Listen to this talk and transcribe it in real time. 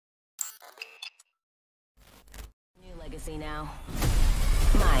legacy now.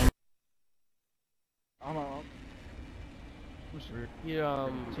 Mine. I don't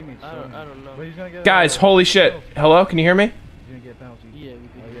know. Guys, holy shit. Hello, can you hear me?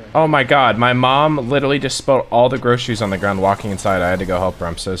 Oh my god, my mom literally just spilled all the groceries on the ground walking inside. I had to go help her.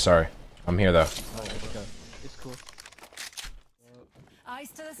 I'm so sorry. I'm here though. It's cool.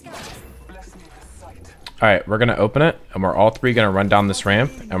 Alright, we're gonna open it, and we're all three gonna run down this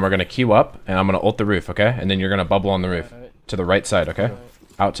ramp, and we're gonna queue up, and I'm gonna ult the roof, okay? And then you're gonna bubble on the roof. To the right side, okay?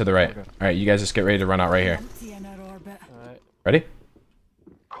 Out to the right. Alright, you guys just get ready to run out right here. Ready?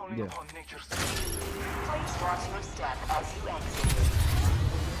 Yeah.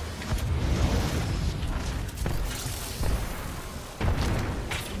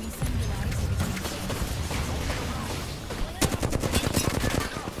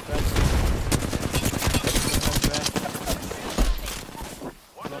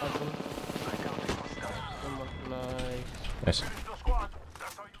 Nice.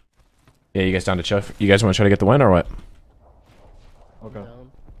 Yeah, you guys down to chill? You guys want to try to get the win or what? Okay.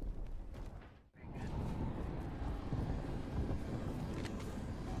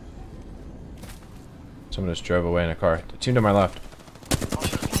 Someone just drove away in a car. The team to my left.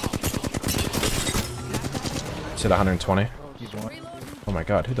 It's at 120. Oh my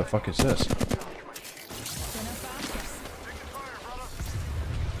god, who the fuck is this?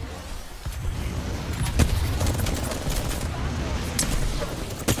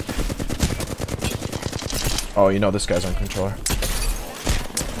 Oh, you know this guy's on controller.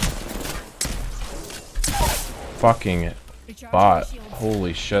 Fucking bot.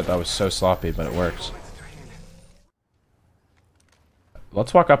 Holy shit, that was so sloppy, but it works.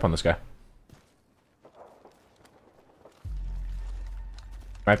 Let's walk up on this guy.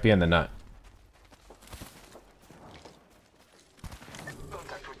 Might be in the nut.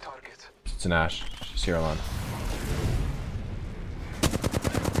 It's an Ash. She's here alone.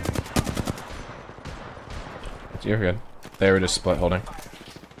 You're good. They were just split holding.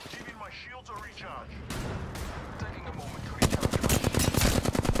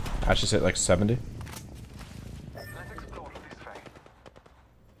 Ash just hit like 70.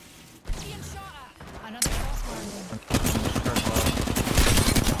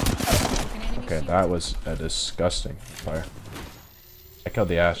 Okay, that was a disgusting fire. I killed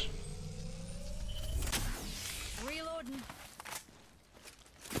the Ash.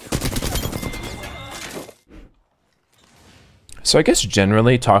 So I guess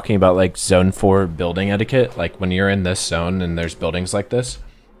generally talking about like zone 4 building etiquette, like when you're in this zone and there's buildings like this,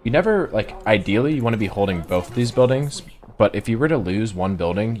 you never, like, ideally you want to be holding both of these buildings, but if you were to lose one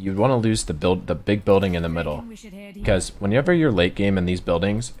building, you'd want to lose the big building in the middle. Because whenever you're late game in these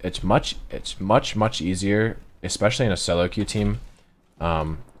buildings, it's much easier, especially in a solo queue team,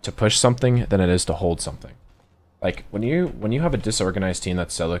 to push something than it is to hold something. Like when you have a disorganized team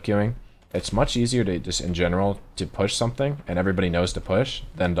that's solo queuing, it's much easier to just in general to push something and everybody knows to push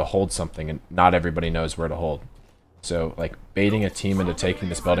than to hold something and not everybody knows where to hold. So like baiting a team into taking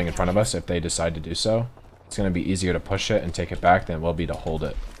this building in front of us, if they decide to do so, it's going to be easier to push it and take it back than it will be to hold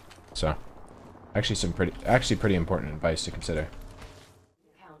it. So actually pretty important advice to consider.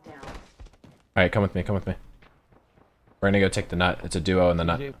 Alright, come with me. We're going to go take the nut. It's a duo in the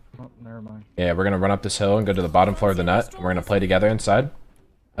nut. Oh, never mind. Yeah, we're going to run up this hill and go to the bottom floor of the nut. We're going to play together inside.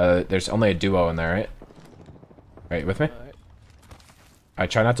 There's only a duo in there, right? Right, with me?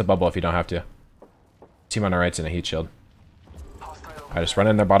 Alright, try not to bubble if you don't have to. Team on our right's in a heat shield. Alright, just run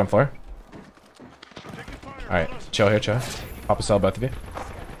in their bottom floor. Alright, chill here, chill. Pop a cell, both of you.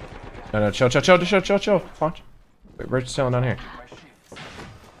 No, chill. Come on. We're chilling down here.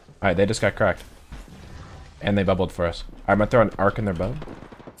 Alright, they just got cracked. And they bubbled for us. Alright, I'm gonna throw an arc in their bubble.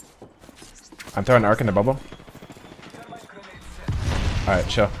 Alright,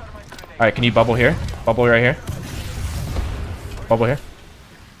 chill. Alright, can you bubble here? Bubble right here. Bubble here.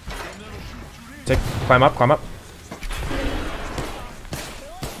 Climb up.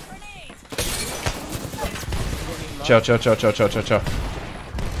 Chill.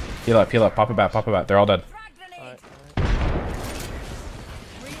 Heal up. Pop it back. They're all dead.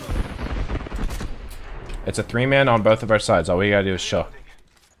 It's a 3-man on both of our sides. All we gotta do is chill.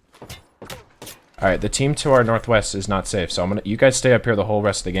 Alright, the team to our northwest is not safe, so you guys stay up here the whole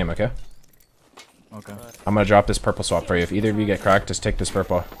rest of the game, okay? Okay. I'm gonna drop this purple swap for you. If either of you get cracked, just take this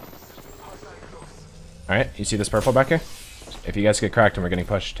purple. Alright, you see this purple back here? If you guys get cracked and we're getting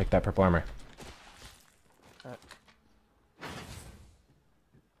pushed, take that purple armor.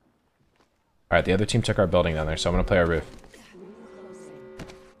 Alright, the other team took our building down there, so I'm gonna play our roof.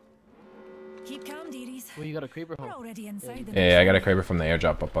 Well, you got a creeper home. Yeah, I got a creeper from the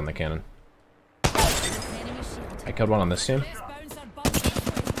airdrop up on the cannon. I killed one on this team.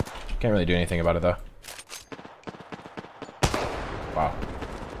 Can't really do anything about it though. Wow.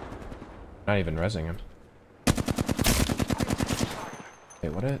 Not even rezzing him.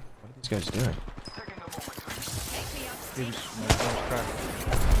 Wait, what are these guys doing?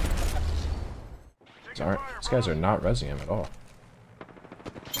 These guys are not rezzing him at all.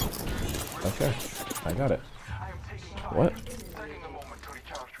 Okay, I got it. What?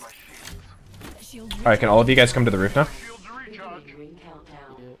 Alright, can all of you guys come to the roof now?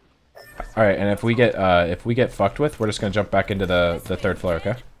 Alright, and if we get fucked with, we're just gonna jump back into the third floor,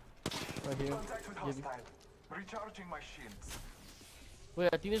 okay? Right here. Wait,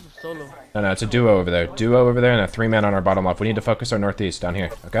 I think it's a solo. No, it's a duo over there. Duo over there and a 3-man on our bottom left. We need to focus our northeast down here,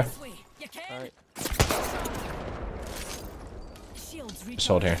 okay? Alright. Just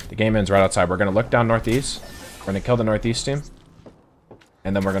hold here. The game ends right outside. We're gonna look down northeast. We're gonna kill the northeast team.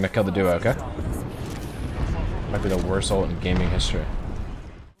 And then we're gonna kill the duo, okay? Might be the worst ult in gaming history.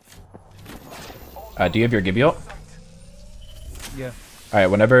 Do you have your Gibby ult? Yeah.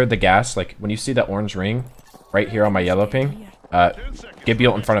 Alright, whenever the gas, like, when you see that orange ring right here on my yellow ping, Gibby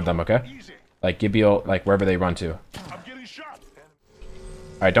ult in front of them, okay? Like, Gibby ult, like, wherever they run to.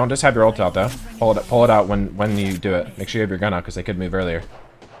 Alright, don't just have your ult out, though. Pull it out when you do it. Make sure you have your gun out, because they could move earlier.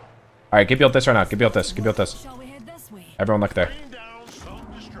 Alright, Gibby ult this right now. Gibby ult this. Gibby ult this. Everyone look there.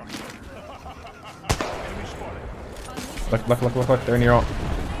 Look. They're in your ult.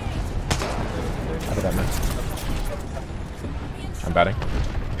 Out of that, man. I'm batting.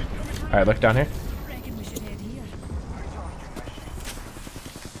 Alright, look down here.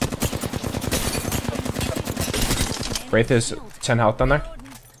 Wraith is 10 health down there.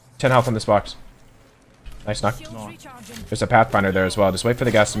 10 health on this box. Nice knock. There's a Pathfinder there as well. Just wait for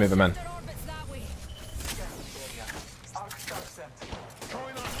the gas to move him in.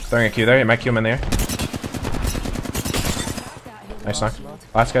 Throwing a Q there. You might Q him in there. Nice knock.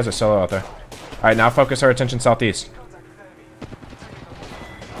 Last guys are solo out there. Alright, now focus our attention southeast.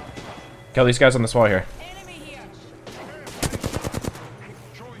 Kill these guys on this wall here.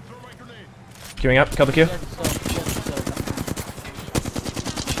 Queuing up. Kill the Q.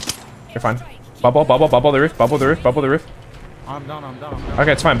 You're fine. Bubble the roof. Bubble the roof. I'm down.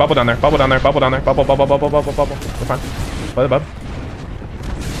 Okay, it's fine. Bubble down there. Bubble. We're fine. Play the bub.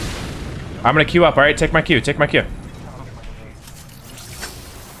 I'm gonna queue up, alright? Take my Q.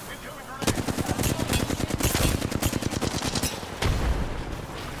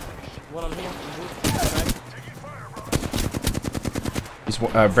 He's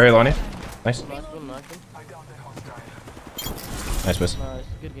very low on you. Nice. Nice, Wiz. Nice,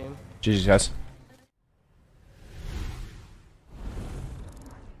 good game. GG's, guys.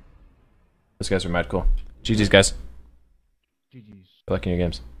 Those guys are mad cool. GG's, guys. GG's. Good luck in your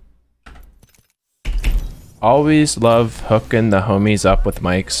games. Always love hooking the homies up with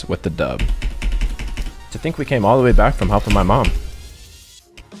mics with the dub. To think we came all the way back from helping my mom.